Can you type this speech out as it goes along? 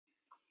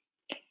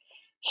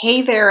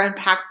Hey there,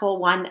 Impactful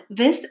One.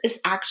 This is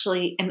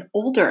actually an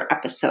older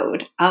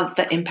episode of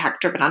the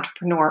Impact Driven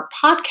Entrepreneur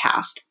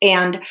podcast.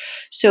 And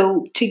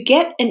so to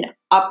get an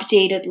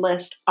updated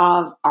list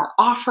of our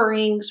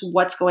offerings,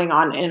 what's going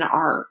on in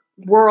our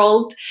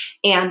world,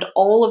 and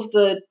all of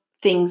the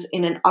things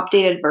in an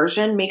updated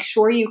version, make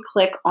sure you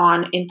click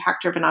on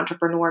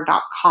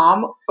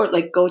impactdrivenentrepreneur.com or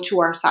go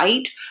to our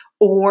site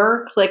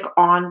or click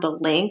on the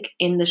link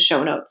in the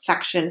show notes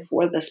section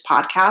for this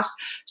podcast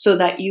so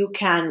that you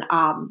can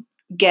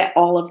get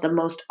all of the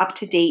most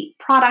up-to-date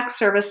products,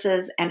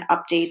 services, and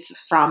updates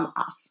from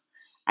us.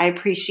 I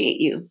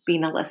appreciate you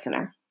being a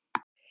listener.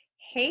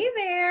 Hey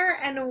there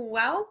and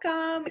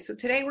welcome. So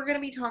today we're going to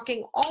be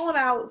talking all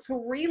about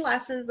 3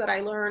 lessons that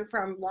I learned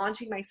from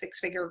launching my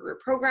 6-figure group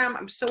program.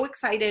 I'm so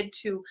excited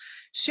to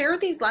share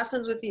these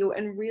lessons with you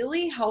and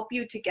really help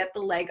you to get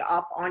the leg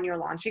up on your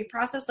launching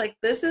process.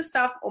 This is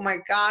stuff, oh my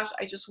gosh,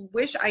 I just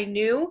wish I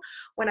knew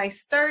when I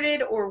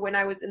started or when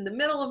I was in the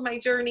middle of my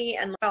journey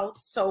and felt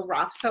so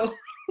rough. So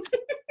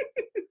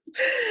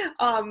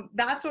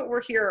that's what we're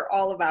here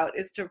all about,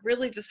 is to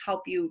really just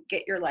help you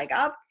get your leg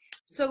up.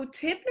 So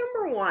tip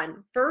number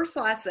 1, first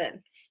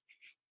lesson.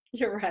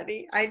 You're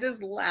ready? I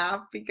just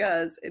laugh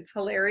because it's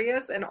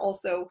hilarious and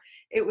also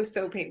it was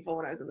so painful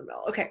when I was in the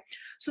middle. Okay,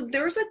 so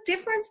there's a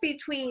difference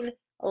between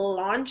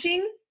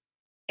launching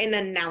and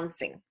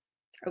announcing.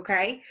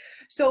 Okay,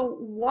 so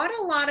what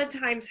a lot of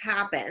times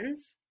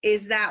happens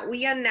is that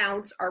we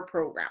announce our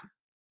program.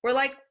 We're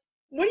like,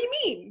 what do you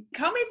mean?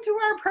 Come into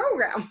our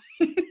program.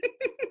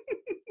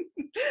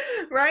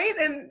 Right?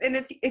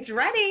 And it's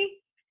ready.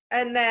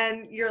 And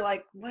then you're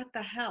like, what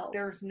the hell?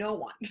 There's no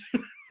one.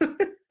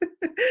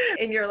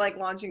 And you're like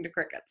launching to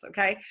crickets.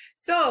 Okay.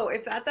 So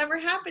if that's ever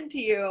happened to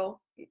you,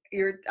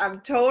 I'm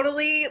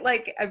totally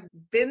I've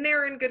been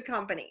there in good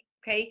company.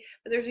 Okay.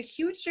 But there's a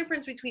huge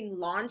difference between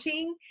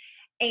launching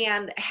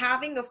and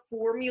having a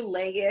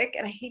formulaic,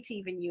 and I hate to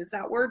even use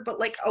that word, but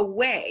a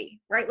way,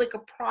 right? A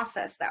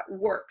process that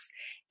works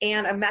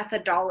and a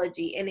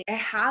methodology. And it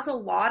has a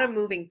lot of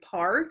moving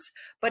parts,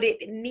 but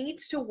it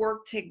needs to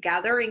work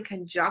together in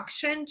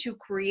conjunction to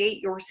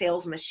create your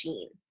sales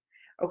machine.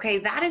 Okay,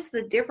 that is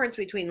the difference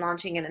between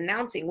launching and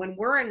announcing. When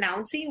we're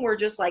announcing, we're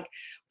just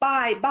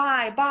buy,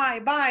 buy,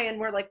 buy, buy. And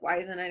we're like, why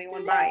isn't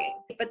anyone buying?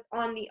 But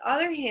on the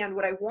other hand,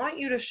 what I want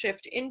you to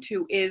shift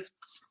into is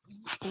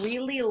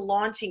really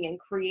launching and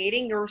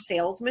creating your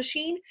sales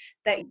machine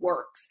that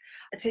works.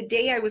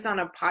 Today, I was on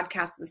a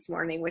podcast this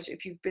morning, which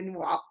if you've been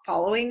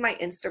following my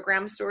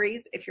Instagram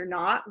stories, if you're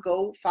not,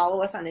 go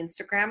follow us on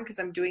Instagram because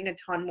I'm doing a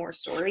ton more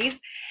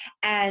stories.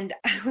 And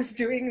I was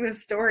doing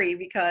this story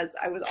because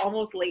I was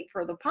almost late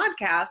for the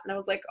podcast. And I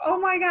was like, oh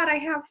my God, I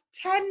have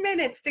 10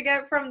 minutes to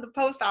get from the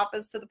post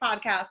office to the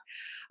podcast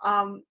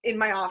in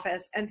my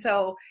office. And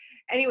so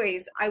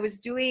anyways, I was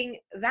doing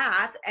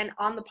that. And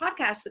on the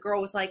podcast, the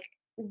girl was like,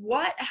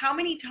 how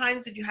many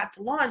times did you have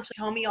to launch?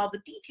 Tell me all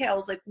the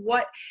details,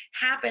 what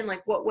happened,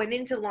 what went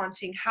into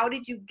launching? How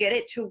did you get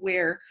it to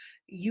where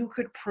you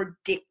could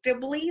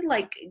predictably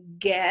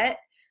get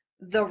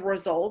the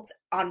results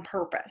on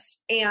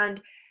purpose? And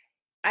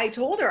I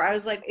told her, I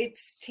was like,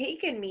 it's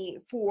taken me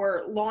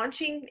for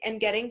launching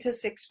and getting to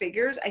 6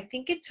 figures. I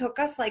think it took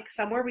us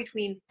somewhere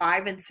between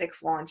 5 and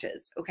 6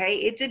 launches. Okay.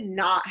 It did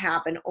not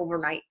happen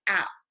overnight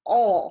at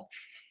all.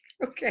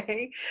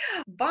 Okay.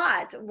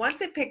 But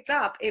once it picked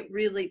up, it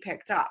really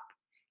picked up.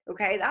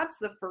 Okay. That's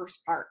the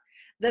first part.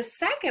 The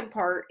second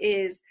part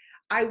is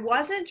I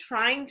wasn't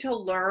trying to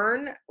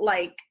learn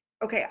I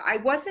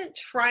wasn't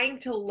trying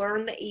to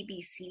learn the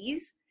ABCs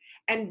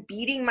and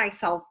beating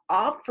myself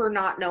up for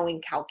not knowing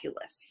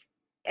calculus.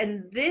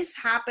 And this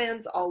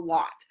happens a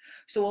lot.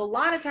 So a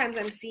lot of times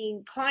I'm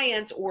seeing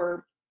clients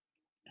or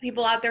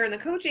people out there in the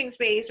coaching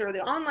space or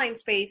the online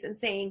space and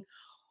saying,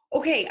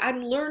 okay,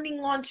 I'm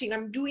learning launching.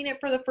 I'm doing it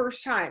for the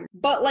first time.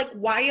 But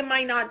why am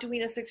I not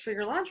doing a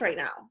 6-figure launch right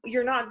now?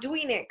 You're not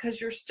doing it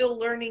because you're still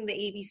learning the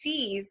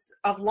ABCs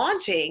of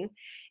launching.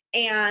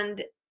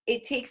 And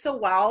it takes a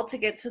while to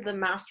get to the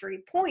mastery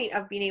point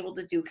of being able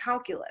to do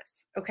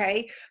calculus.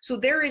 Okay. So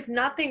there is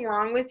nothing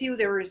wrong with you.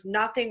 There is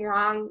nothing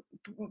wrong.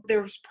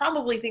 There's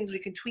probably things we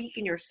can tweak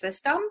in your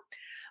system.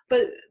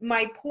 But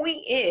my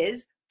point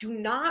is, do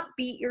not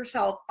beat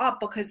yourself up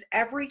because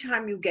every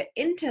time you get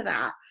into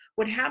that,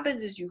 what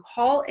happens is you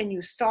halt and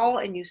you stall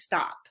and you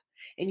stop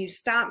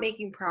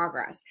making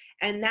progress.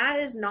 And that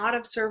is not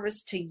of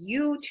service to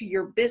you, to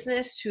your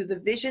business, to the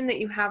vision that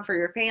you have for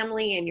your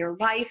family and your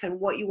life and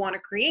what you want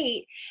to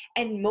create.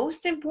 And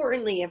most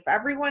importantly, if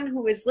everyone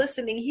who is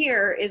listening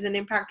here is an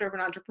impact-driven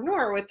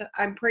entrepreneur,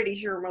 I'm pretty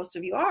sure most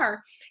of you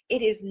are,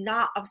 it is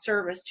not of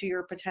service to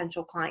your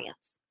potential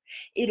clients.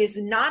 It is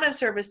not of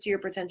service to your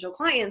potential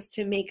clients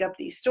to make up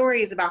these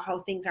stories about how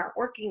things aren't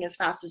working as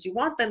fast as you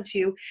want them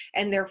to,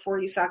 and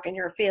therefore you suck and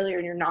you're a failure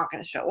and you're not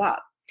going to show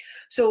up.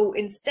 So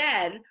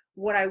instead,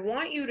 what I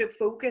want you to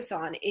focus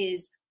on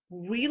is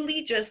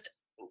really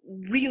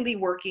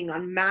working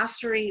on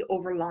mastery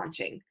over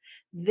launching.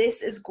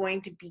 This is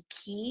going to be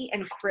key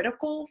and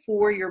critical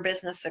for your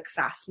business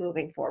success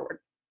moving forward.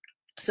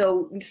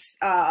 So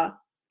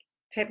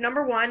Tip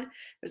number one,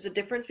 there's a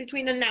difference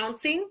between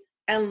announcing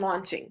and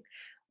launching.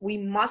 We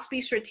must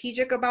be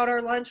strategic about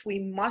our launch. We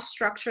must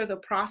structure the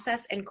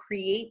process and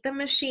create the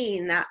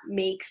machine that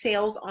makes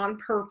sales on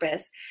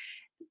purpose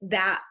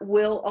that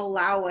will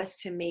allow us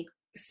to make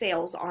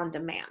sales on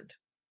demand.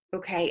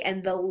 Okay,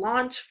 and the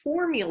launch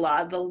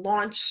formula, the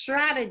launch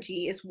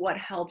strategy is what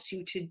helps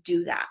you to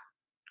do that.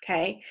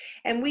 Okay,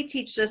 and we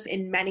teach this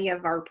in many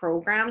of our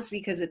programs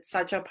because it's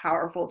such a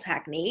powerful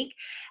technique.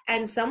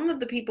 And some of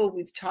the people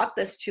we've taught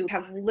this to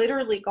have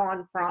literally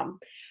gone from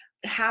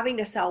having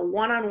to sell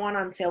one-on-one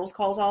on sales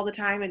calls all the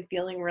time and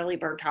feeling really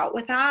burnt out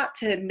with that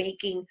to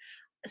making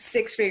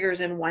six figures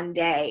in one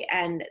day.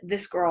 And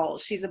this girl,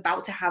 she's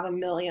about to have $1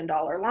 million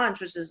launch,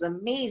 which is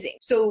amazing.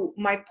 So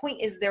my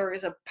point is there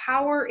is a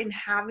power in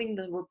having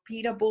the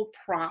repeatable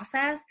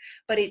process,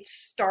 but it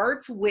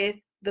starts with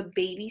the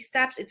baby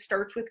steps. It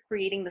starts with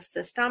creating the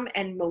system,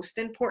 and most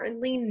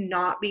importantly,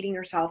 not beating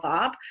yourself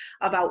up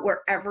about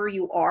wherever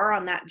you are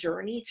on that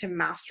journey to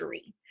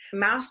mastery.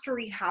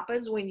 Mastery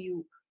happens when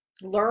you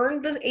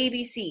learn the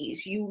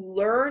ABCs, you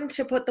learn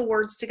to put the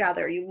words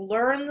together, you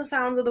learn the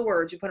sounds of the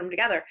words, you put them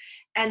together,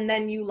 and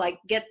then you like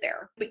get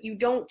there. But you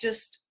don't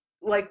just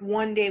like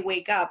one day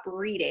wake up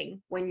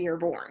reading when you're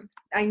born.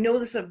 I know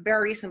this is a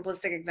very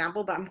simplistic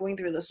example, but I'm going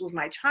through this with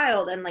my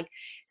child, and like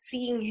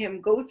seeing him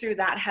go through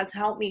that has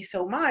helped me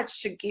so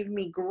much to give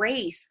me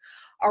grace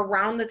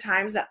around the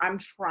times that I'm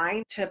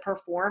trying to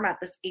perform at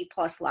this A+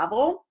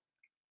 level,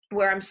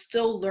 where I'm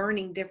still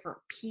learning different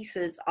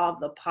pieces of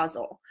the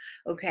puzzle.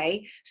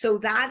 Okay, so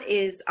that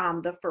is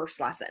the first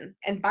lesson.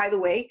 And by the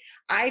way,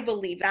 I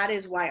believe that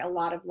is why a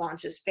lot of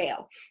launches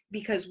fail,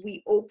 because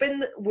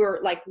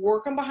we're like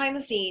working behind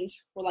the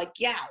scenes. We're like,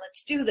 yeah,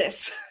 let's do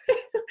this.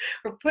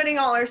 We're putting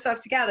all our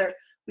stuff together.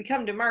 We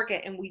come to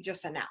market and we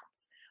just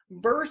announce,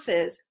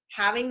 versus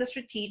having the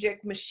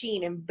strategic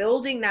machine and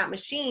building that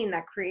machine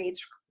that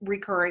creates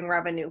recurring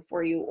revenue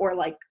for you, or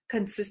like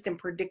consistent,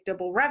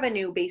 predictable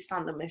revenue based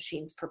on the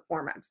machine's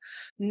performance.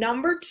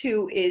 Number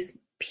two is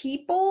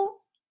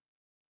people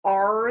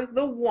are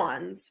the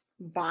ones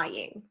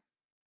buying.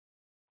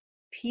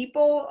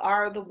 People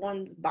are the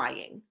ones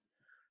buying.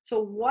 So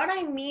what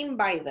I mean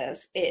by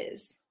this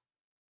is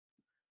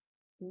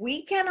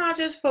we cannot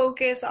just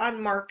focus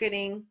on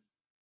marketing,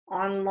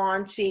 on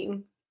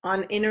launching,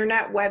 on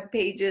internet web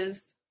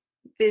pages,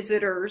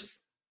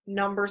 visitors,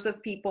 numbers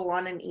of people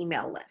on an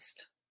email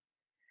list.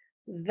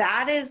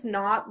 That is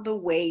not the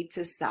way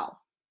to sell.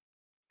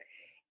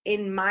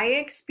 In my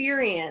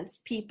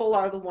experience, people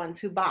are the ones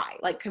who buy,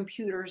 like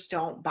computers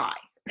don't buy.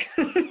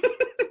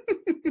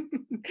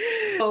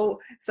 Oh,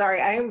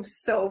 sorry, I am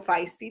so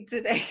feisty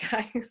today,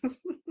 guys.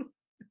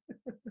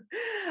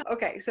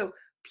 Okay, so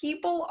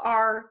people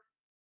are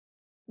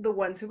the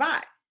ones who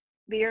buy.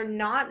 They are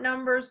not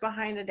numbers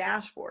behind a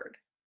dashboard.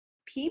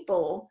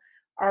 People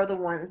are the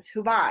ones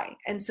who buy.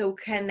 And so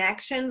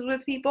connections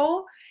with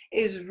people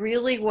is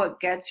really what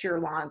gets your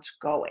launch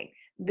going.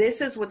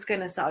 This is what's going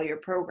to sell your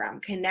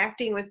program.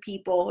 Connecting with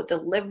people,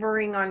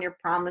 delivering on your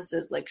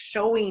promises, like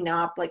showing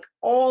up, like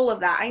all of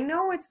that. I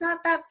know it's not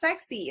that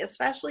sexy,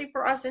 especially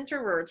for us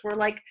introverts. We're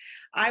like,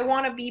 I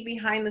want to be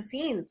behind the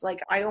scenes.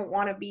 Like, I don't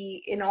want to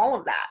be in all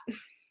of that.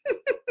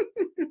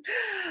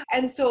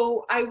 And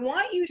so I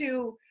want you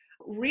to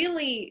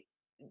really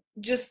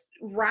just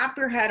wrap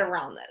your head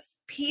around this.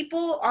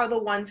 People are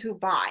the ones who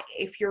buy.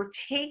 If you're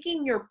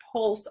taking your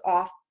pulse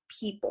off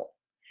people,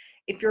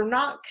 if you're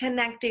not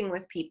connecting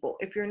with people,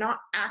 if you're not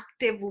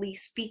actively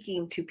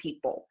speaking to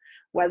people,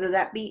 whether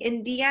that be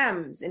in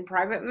DMs, in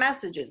private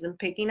messages, and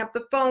picking up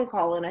the phone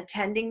call and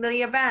attending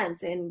the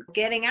events and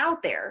getting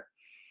out there,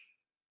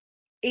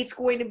 it's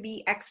going to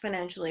be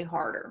exponentially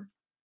harder.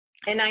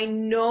 And I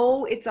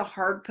know it's a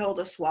hard pill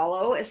to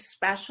swallow,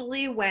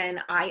 especially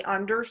when I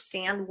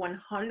understand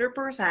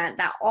 100%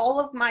 that all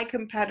of my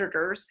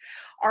competitors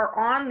are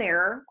on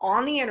there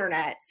on the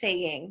internet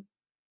saying,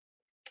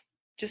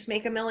 just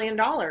make $1 million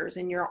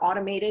in your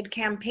automated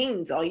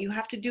campaigns. All you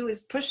have to do is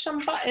push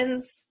some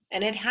buttons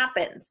and it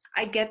happens.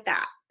 I get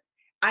that.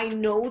 I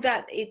know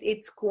that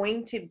it's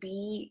going to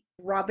be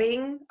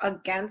rubbing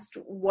against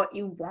what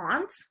you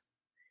want.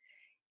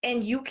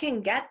 And you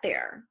can get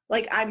there.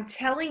 Like, I'm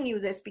telling you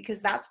this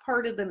because that's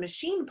part of the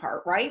machine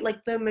part, right?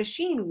 Like, the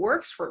machine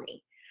works for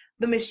me.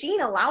 The machine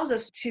allows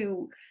us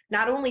to,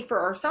 not only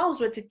for ourselves,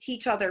 but to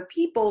teach other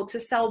people to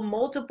sell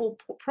multiple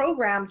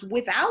programs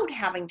without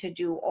having to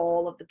do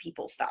all of the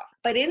people stuff.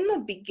 But in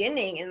the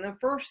beginning, in the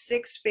first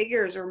 6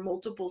 figures or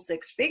multiple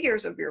 6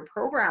 figures of your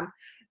program,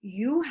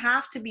 you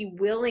have to be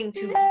willing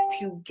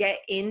to get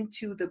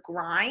into the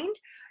grind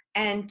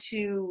and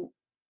to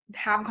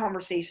have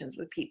conversations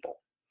with people.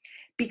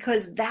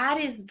 Because that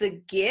is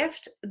the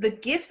gift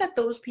that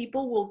those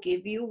people will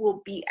give you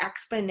will be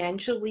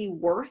exponentially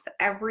worth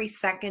every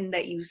second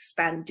that you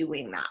spend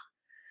doing that.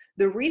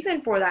 The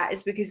reason for that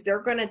is because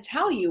they're going to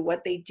tell you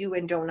what they do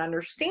and don't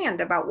understand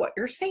about what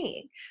you're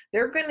saying.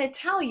 They're going to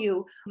tell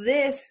you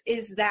this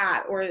is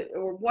that, or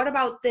what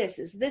about this?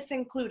 Is this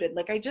included?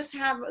 Like I just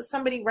have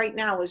somebody right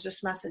now is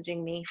just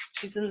messaging me.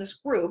 She's in this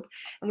group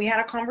and we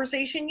had a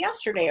conversation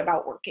yesterday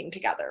about working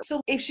together.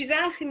 So if she's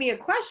asking me a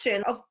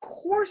question, of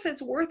course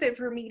it's worth it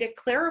for me to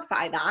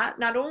clarify that,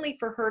 not only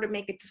for her to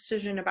make a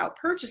decision about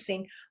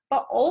purchasing,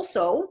 but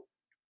also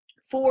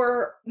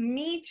for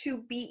me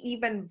to be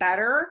even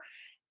better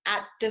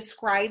at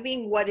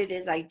describing what it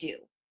is I do.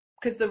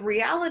 Because the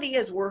reality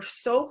is we're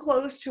so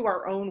close to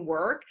our own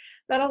work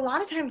that a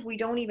lot of times we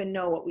don't even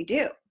know what we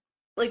do.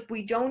 Like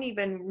we don't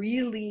even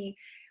really,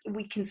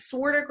 we can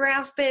sort of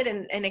grasp it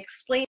and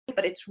explain it,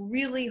 but it's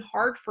really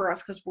hard for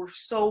us because we're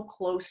so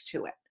close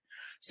to it.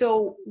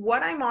 So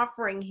what I'm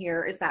offering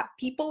here is that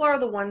people are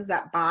the ones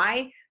that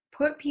buy.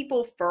 Put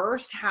people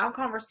first, have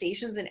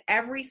conversations, and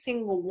every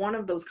single one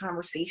of those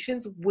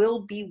conversations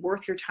will be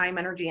worth your time,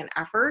 energy, and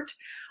effort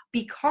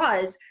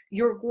because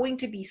you're going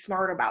to be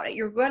smart about it.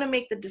 You're going to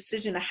make the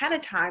decision ahead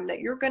of time that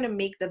you're going to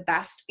make the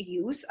best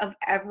use of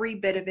every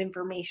bit of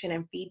information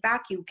and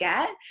feedback you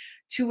get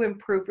to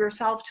improve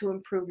yourself, to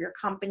improve your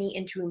company,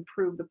 and to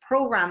improve the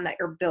program that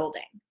you're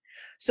building.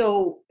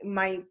 So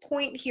my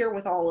point here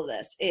with all of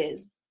this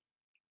is,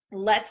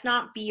 let's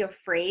not be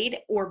afraid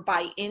or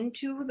buy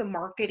into the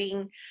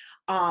marketing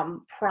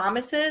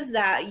promises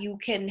that you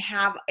can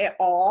have it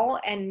all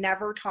and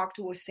never talk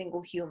to a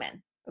single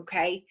human,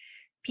 okay?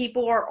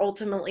 People are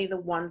ultimately the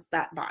ones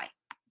that buy.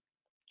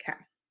 Okay.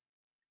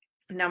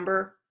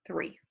 Number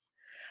 3.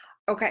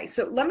 Okay,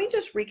 so let me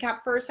just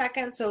recap for a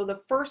second. So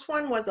the first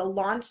one was a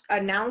launch,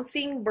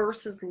 announcing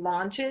versus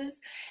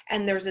launches.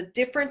 And there's a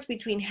difference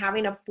between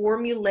having a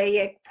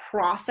formulaic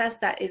process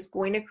that is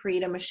going to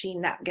create a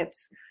machine that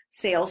gets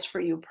sales for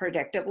you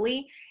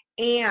predictably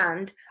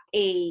and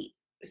a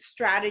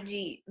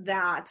strategy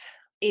that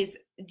is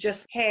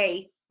just,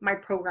 hey, my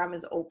program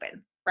is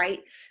open,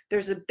 right?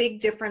 There's a big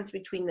difference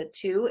between the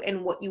two,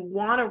 and what you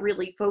want to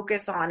really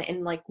focus on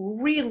and like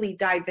really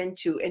dive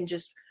into and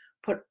just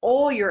put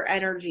all your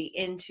energy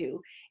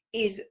into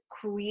is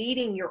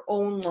creating your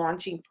own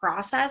launching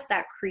process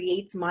that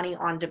creates money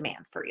on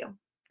demand for you,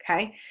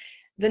 okay?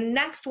 The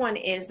next one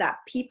is that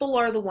people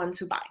are the ones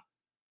who buy.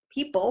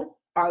 People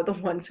are the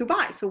ones who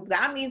buy. So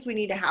that means we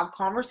need to have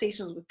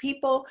conversations with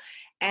people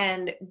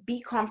and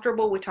be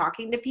comfortable with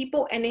talking to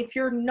people. And if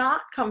you're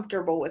not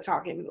comfortable with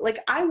talking to people, like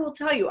I will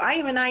tell you, I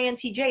am an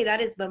INTJ. That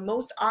is the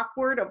most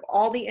awkward of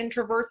all the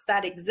introverts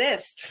that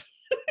exist.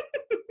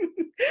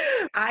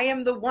 I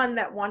am the one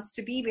that wants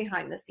to be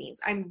behind the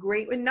scenes. I'm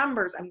great with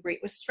numbers. I'm great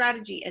with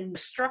strategy and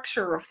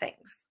structure of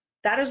things.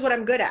 That is what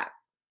I'm good at.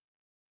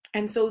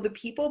 And so the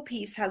people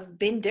piece has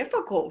been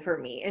difficult for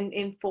me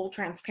in full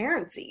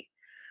transparency.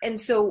 And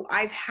so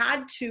I've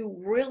had to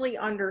really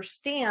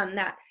understand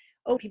that,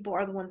 oh, people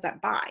are the ones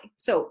that buy.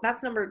 So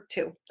that's number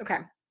 2. Okay.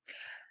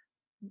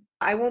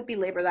 I won't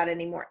belabor that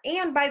anymore.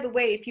 And by the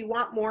way, if you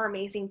want more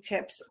amazing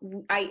tips,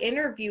 I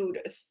interviewed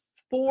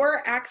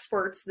 4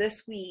 experts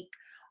this week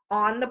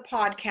on the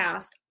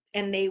podcast,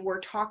 and they were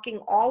talking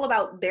all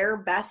about their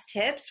best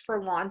tips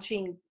for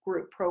launching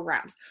group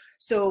programs.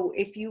 So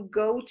if you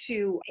go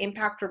to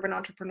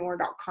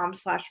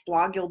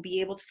impactdrivenentrepreneur.com/blog, you'll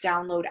be able to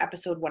download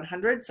episode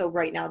 100. So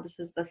right now, this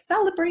is the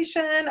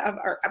celebration of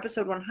our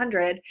episode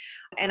 100.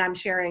 And I'm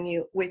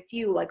sharing with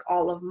you like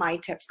all of my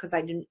tips because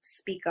I didn't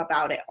speak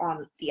about it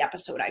on the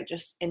episode. I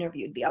just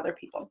interviewed the other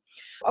people.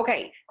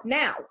 Okay,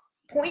 now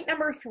point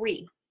number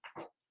 3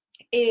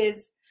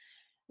 is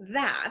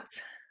that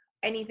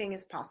anything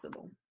is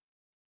possible.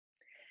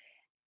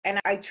 And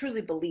I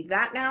truly believe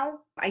that now.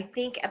 I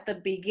think at the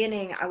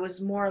beginning, I was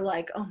more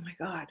like, oh my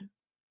God,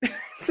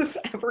 is this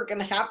ever going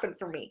to happen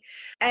for me?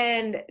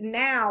 And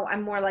now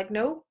I'm more like,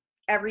 nope,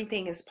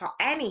 anything is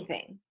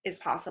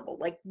possible.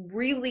 Like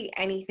really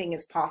anything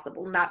is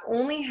possible. Not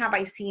only have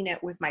I seen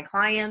it with my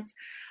clients,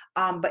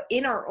 but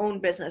in our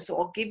own business. So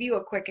I'll give you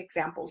a quick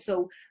example.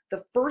 So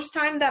the first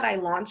time that I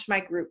launched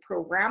my group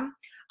program,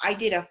 I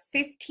did a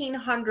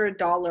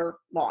 $1,500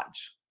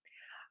 launch.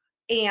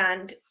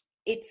 And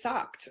it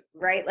sucked,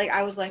 right? Like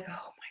I was like, oh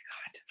my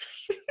God.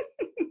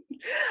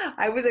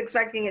 I was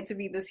expecting it to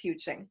be this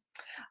huge thing.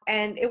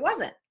 And it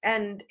wasn't.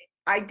 And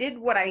I did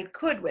what I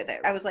could with it.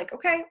 I was like,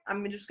 okay,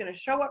 I'm just going to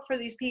show up for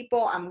these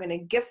people. I'm going to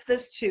gift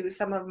this to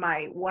some of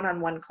my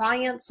one-on-one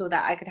clients so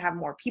that I could have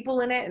more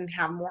people in it and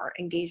have more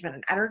engagement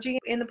and energy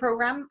in the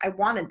program. I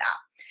wanted that.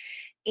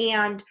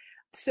 And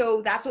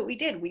so that's what we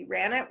did. We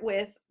ran it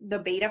with the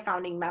beta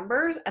founding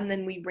members, and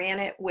then we ran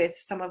it with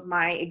some of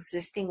my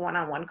existing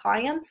one-on-one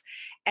clients.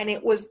 And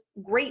it was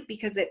great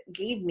because it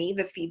gave me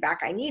the feedback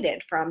I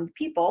needed from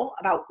people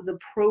about the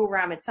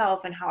program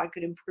itself and how I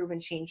could improve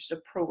and change the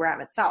program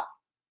itself.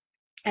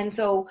 And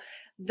so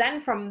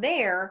then from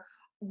there,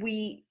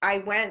 I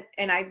went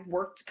and I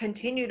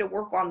continued to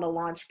work on the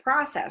launch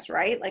process,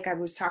 right? Like I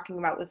was talking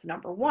about with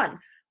number 1.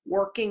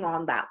 Working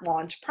on that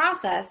launch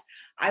process,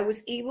 I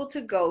was able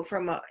to go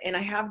from and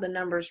I have the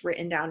numbers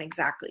written down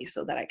exactly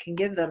so that I can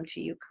give them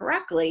to you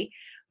correctly,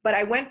 But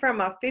I went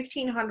from a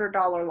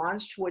 $1,500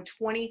 launch to a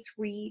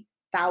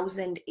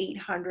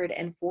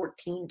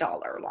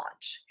 $23,814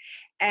 launch.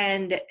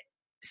 And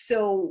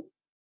so,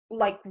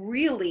 like,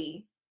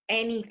 really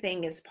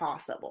anything is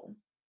possible.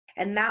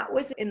 And that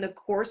was in the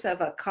course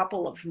of a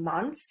couple of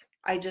months.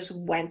 I just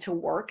went to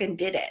work and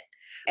did it.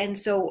 And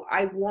so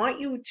I want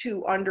you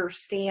to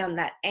understand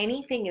that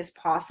anything is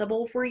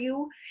possible for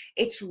you.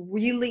 It's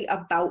really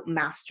about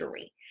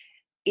mastery.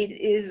 It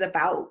is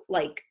about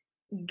like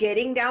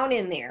getting down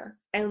in there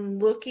and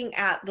looking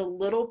at the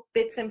little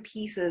bits and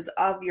pieces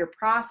of your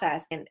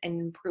process and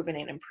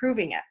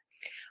improving it.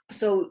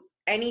 So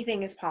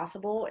anything is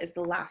possible is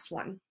the last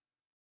one.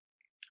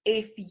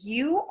 If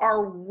you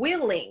are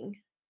willing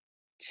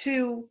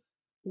to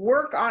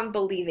work on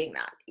believing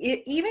that,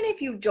 even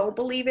if you don't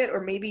believe it, or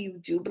maybe you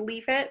do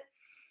believe it,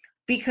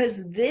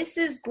 because this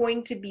is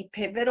going to be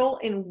pivotal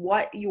in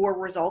what your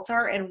results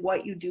are and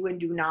what you do and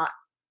do not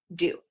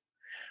do,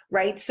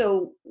 right?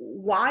 So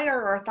why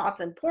are our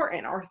thoughts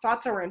important? Our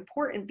thoughts are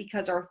important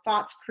because our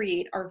thoughts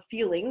create our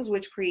feelings,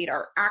 which create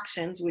our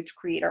actions, which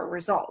create our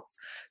results.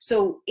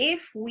 So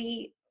if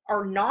we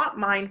are not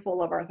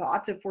mindful of our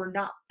thoughts, if we're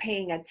not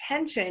paying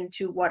attention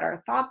to what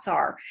our thoughts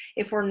are,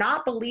 if we're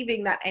not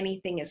believing that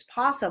anything is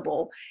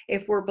possible,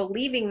 if we're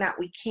believing that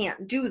we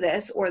can't do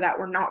this or that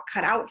we're not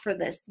cut out for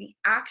this, the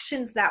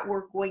actions that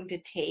we're going to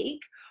take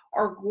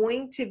are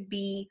going to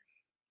be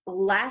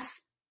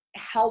less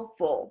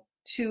helpful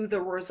to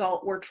the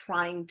result we're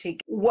trying to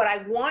get. What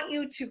I want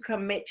you to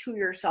commit to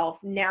yourself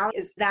now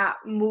is that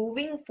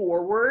moving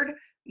forward,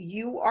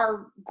 you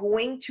are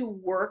going to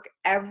work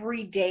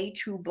every day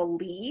to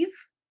believe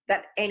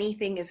that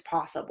anything is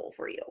possible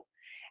for you.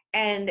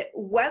 And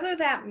whether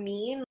that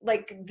means,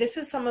 like, this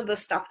is some of the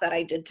stuff that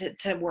I did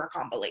to work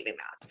on believing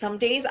that. Some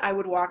days I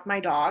would walk my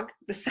dog.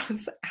 This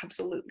sounds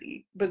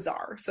absolutely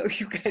bizarre, so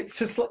you guys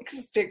just like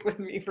stick with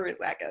me for a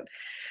second.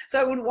 So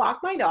I would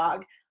walk my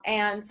dog,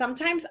 and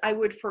sometimes I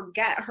would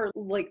forget her,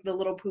 like the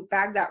little poop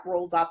bag that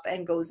rolls up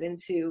and goes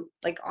into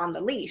like on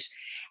the leash.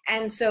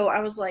 And so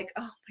I was like,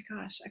 oh my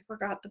gosh, I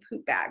forgot the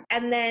poop bag.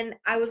 And then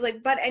I was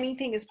like, but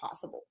anything is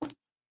possible.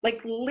 Like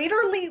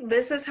literally,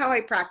 this is how I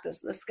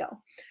practice this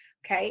skill.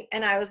 Okay.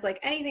 And I was like,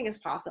 anything is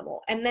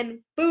possible. And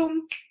then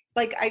boom,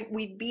 like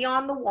we'd be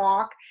on the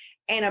walk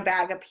and a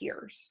bag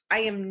appears.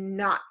 I am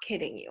not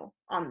kidding you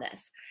on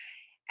this.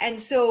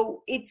 And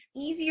so it's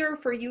easier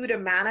for you to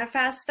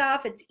manifest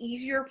stuff. It's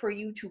easier for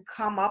you to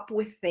come up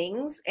with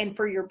things and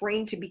for your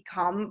brain to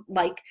become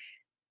like,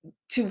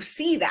 to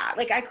see that.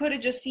 Like I could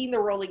have just seen the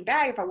rolling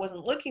bag if I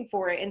wasn't looking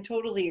for it and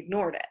totally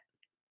ignored it.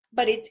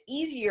 But it's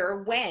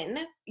easier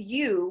when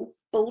you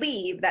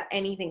believe that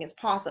anything is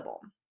possible.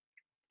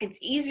 It's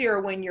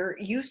easier when you're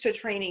used to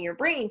training your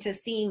brain to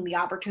seeing the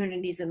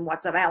opportunities and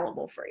what's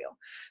available for you.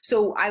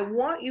 So I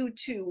want you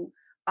to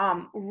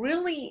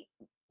really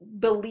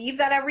believe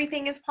that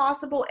everything is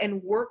possible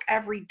and work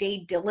every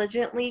day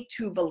diligently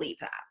to believe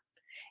that,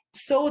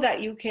 so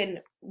that you can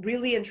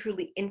really and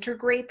truly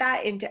integrate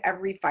that into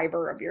every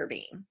fiber of your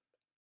being.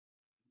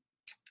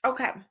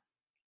 Okay,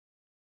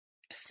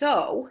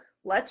 so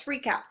let's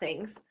recap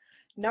things.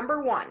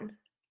 Number one,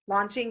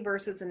 launching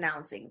versus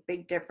announcing,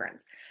 big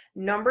difference.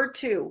 Number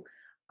two,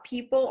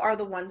 people are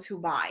the ones who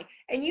buy.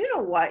 And you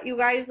know what, you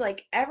guys,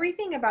 like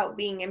everything about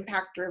being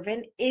impact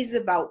driven is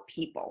about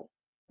people,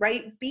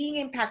 right? Being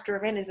impact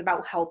driven is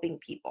about helping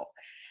people.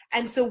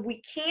 And so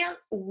we can't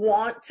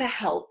want to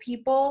help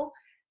people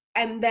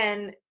and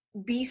then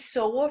be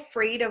so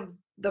afraid of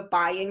the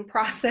buying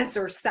process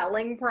or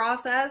selling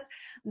process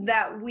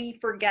that we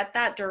forget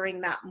that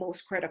during that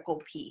most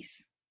critical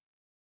piece.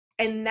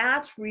 And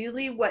that's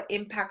really what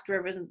impact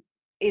driven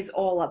is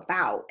all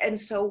about. And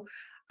so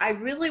I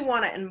really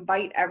want to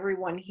invite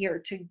everyone here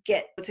to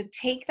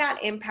take that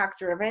impact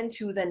driven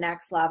to the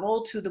next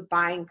level, to the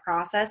buying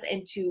process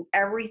and to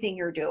everything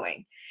you're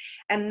doing.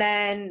 And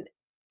then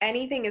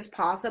anything is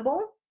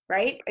possible,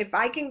 right? If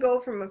I can go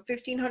from a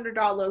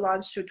 $1,500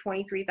 launch to a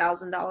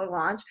 $23,000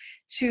 launch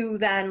to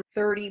then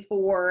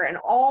 34 and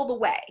all the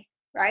way,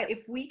 right?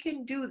 If we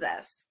can do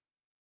this,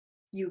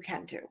 you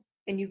can too.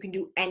 And you can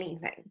do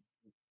anything.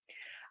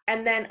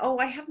 And then, oh,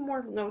 I have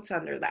more notes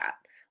under that.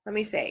 Let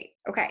me say,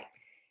 okay,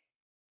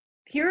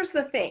 here's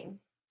the thing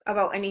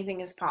about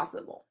anything is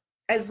possible.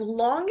 As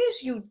long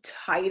as you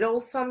title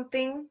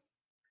something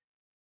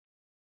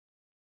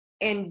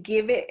and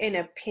give it an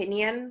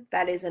opinion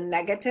that is a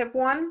negative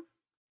one,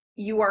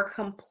 you are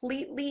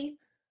completely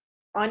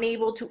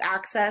unable to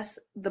access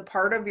the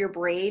part of your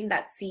brain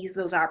that sees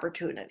those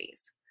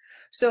opportunities.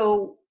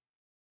 So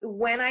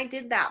when I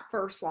did that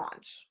first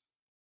launch,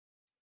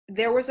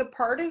 there was a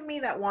part of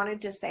me that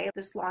wanted to say,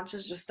 this launch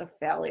is just a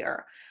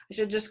failure. I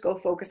should just go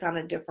focus on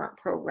a different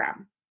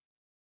program.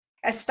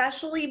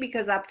 Especially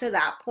because up to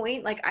that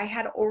point, like I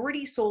had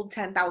already sold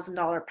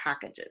 $10,000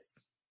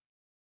 packages.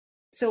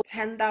 So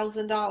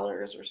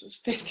 $10,000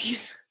 versus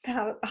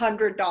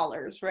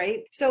 $1,500,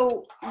 right?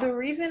 So the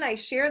reason I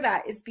share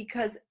that is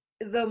because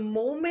the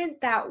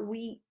moment that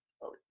we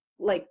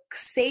like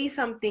say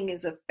something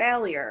is a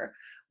failure,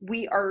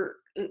 we are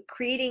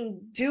creating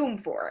doom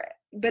for it.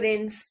 But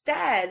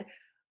instead,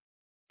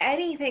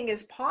 anything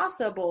is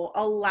possible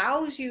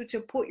allows you to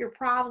put your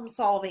problem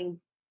solving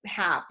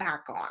hat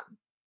back on.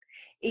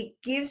 It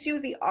gives you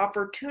the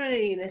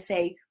opportunity to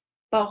say,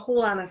 but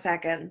hold on a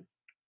second.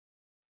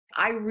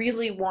 I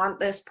really want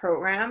this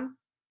program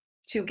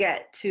to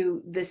get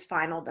to this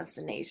final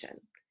destination.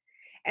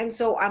 And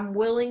so I'm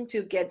willing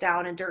to get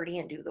down and dirty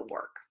and do the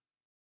work.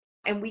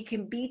 And we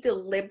can be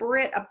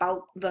deliberate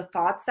about the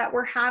thoughts that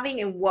we're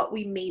having and what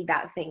we made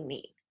that thing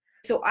mean.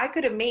 So I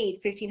could have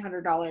made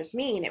 $1,500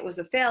 mean it was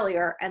a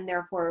failure and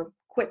therefore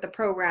quit the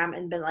program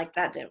and been like,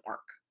 that didn't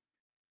work.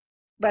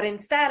 But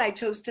instead, I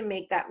chose to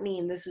make that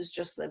mean this is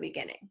just the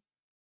beginning.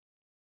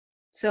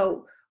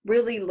 So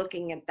really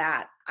looking at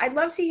that. I'd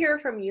love to hear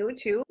from you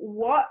too.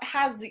 What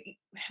have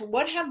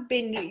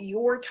been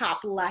your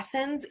top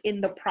lessons in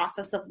the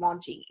process of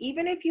launching?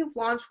 Even if you've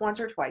launched once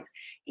or twice,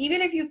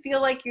 even if you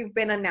feel like you've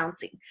been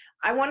announcing,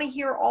 I want to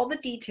hear all the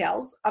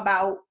details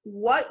about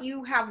what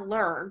you have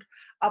learned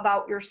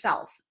about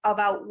yourself,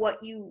 about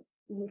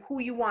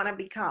who you want to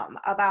become,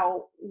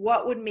 about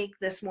what would make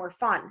this more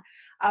fun,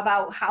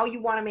 about how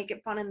you want to make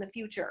it fun in the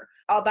future,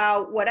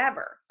 about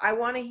whatever. I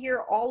want to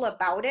hear all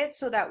about it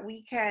so that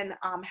we can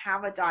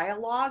have a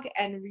dialogue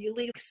and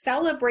really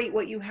celebrate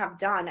what you have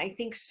done. I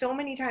think so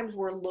many times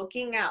we're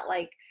looking at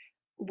like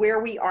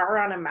where we are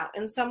on a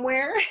mountain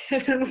somewhere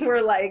and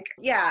we're like,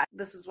 yeah,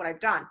 this is what I've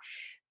done.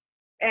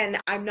 And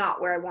I'm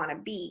not where I want to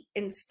be.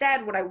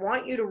 Instead, what I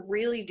want you to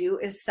really do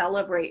is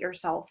celebrate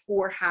yourself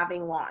for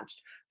having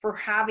launched, for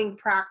having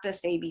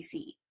practiced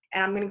ABC.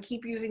 And I'm going to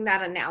keep using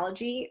that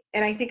analogy.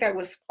 And I think I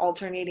was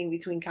alternating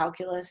between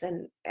calculus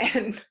and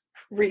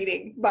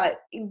reading,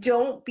 but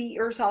don't beat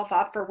yourself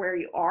up for where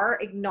you are.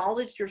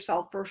 Acknowledge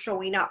yourself for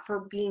showing up,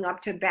 for being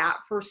up to bat,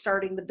 for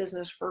starting the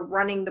business, for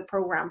running the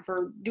program,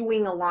 for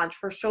doing a launch,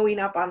 for showing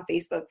up on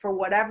Facebook, for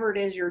whatever it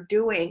is you're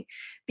doing.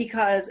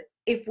 Because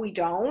if we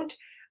don't,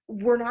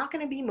 we're not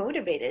going to be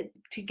motivated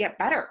to get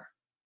better.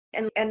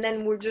 And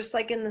then we're just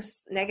like in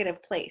this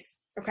negative place.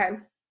 Okay.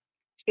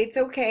 It's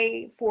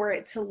okay for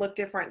it to look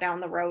different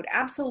down the road.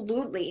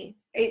 Absolutely.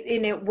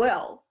 And it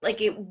will. Like,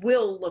 it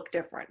will look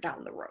different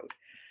down the road.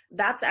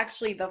 That's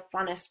actually the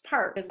funnest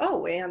part is,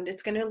 and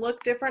it's going to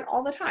look different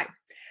all the time.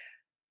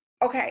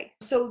 Okay.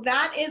 So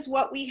that is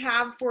what we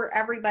have for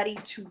everybody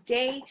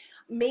today.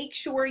 Make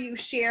sure you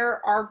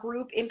share our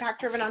group,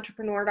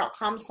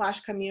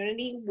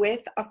 impactdrivenentrepreneur.com/community,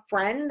 with a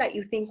friend that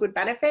you think would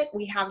benefit.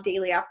 We have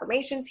daily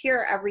affirmations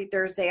here. Every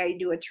Thursday, I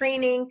do a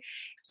training.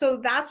 So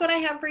that's what I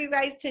have for you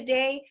guys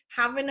today.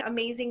 Have an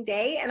amazing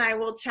day, and I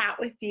will chat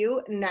with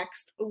you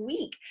next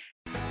week.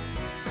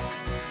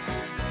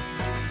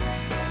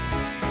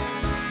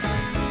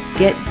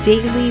 Get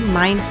daily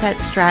mindset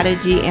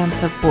strategy and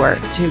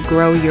support to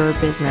grow your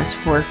business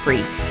for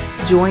free.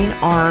 Join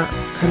our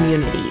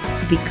community,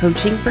 the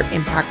Coaching for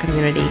Impact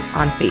community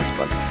on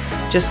Facebook.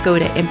 Just go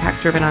to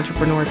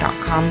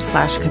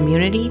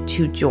impactdrivenentrepreneur.com/community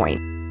to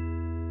join.